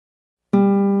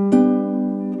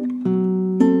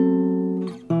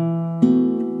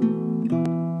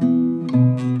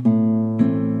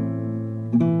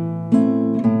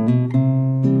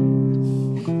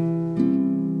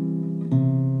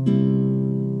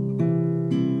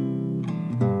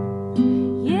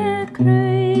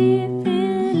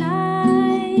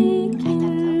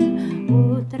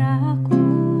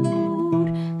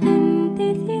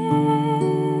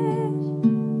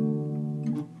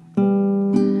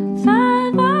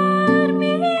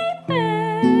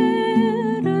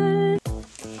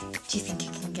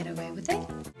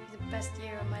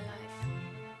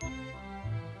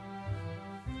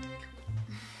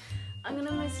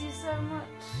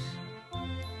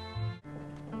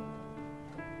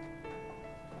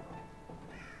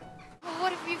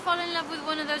love with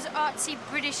one of those artsy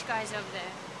British guys over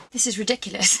there. This is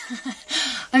ridiculous.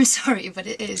 I'm sorry, but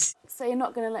it is. So you're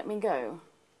not going to let me go?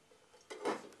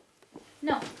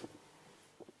 No.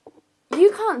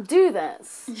 You can't do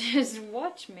this. Just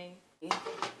watch me.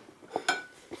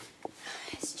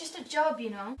 It's just a job, you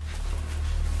know.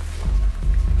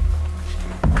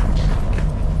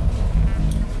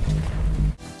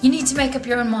 You need to make up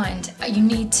your own mind. You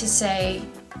need to say,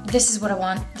 this is what I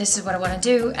want, this is what I want to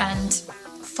do, and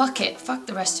fuck it, fuck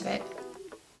the rest of it.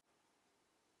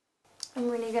 I'm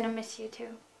really gonna miss you too.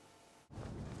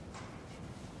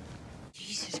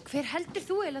 Jesus, hver heldur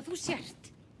þú eiginlega þú sért?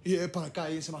 Ég bara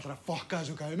gæinn sem ætlar að fokka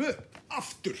þessum gæðum upp.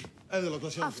 Aftur, ef þið láta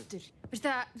sjá sig. Aftur. Veistu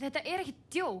það, þetta ekki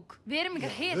djók. Við erum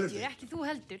ykkar hetjur, ekki þú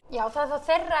heldur. Já, það er þá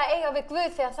þeirra að eiga við Guð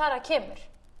þegar þar að kemur.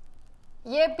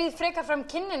 Ég býð frekar fram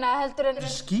kinnina heldur en...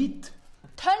 Skít.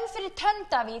 Tönn fyrir tönn,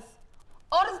 Davíð.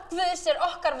 Orð Guðs er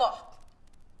okkar vopn.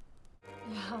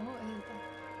 Já, auðvitað.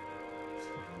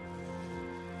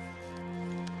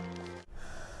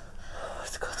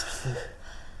 Þetta er gott fyrir þig.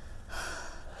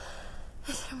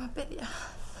 Við þurfum að biðja.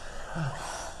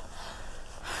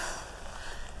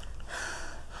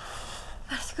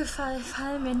 Vertu Guð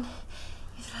faðir minn.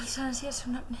 Ég þarf alls aðeins Jesú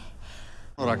nafni.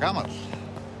 Þú er gamall.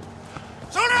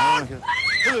 Svona!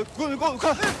 Góðu,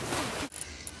 hvað?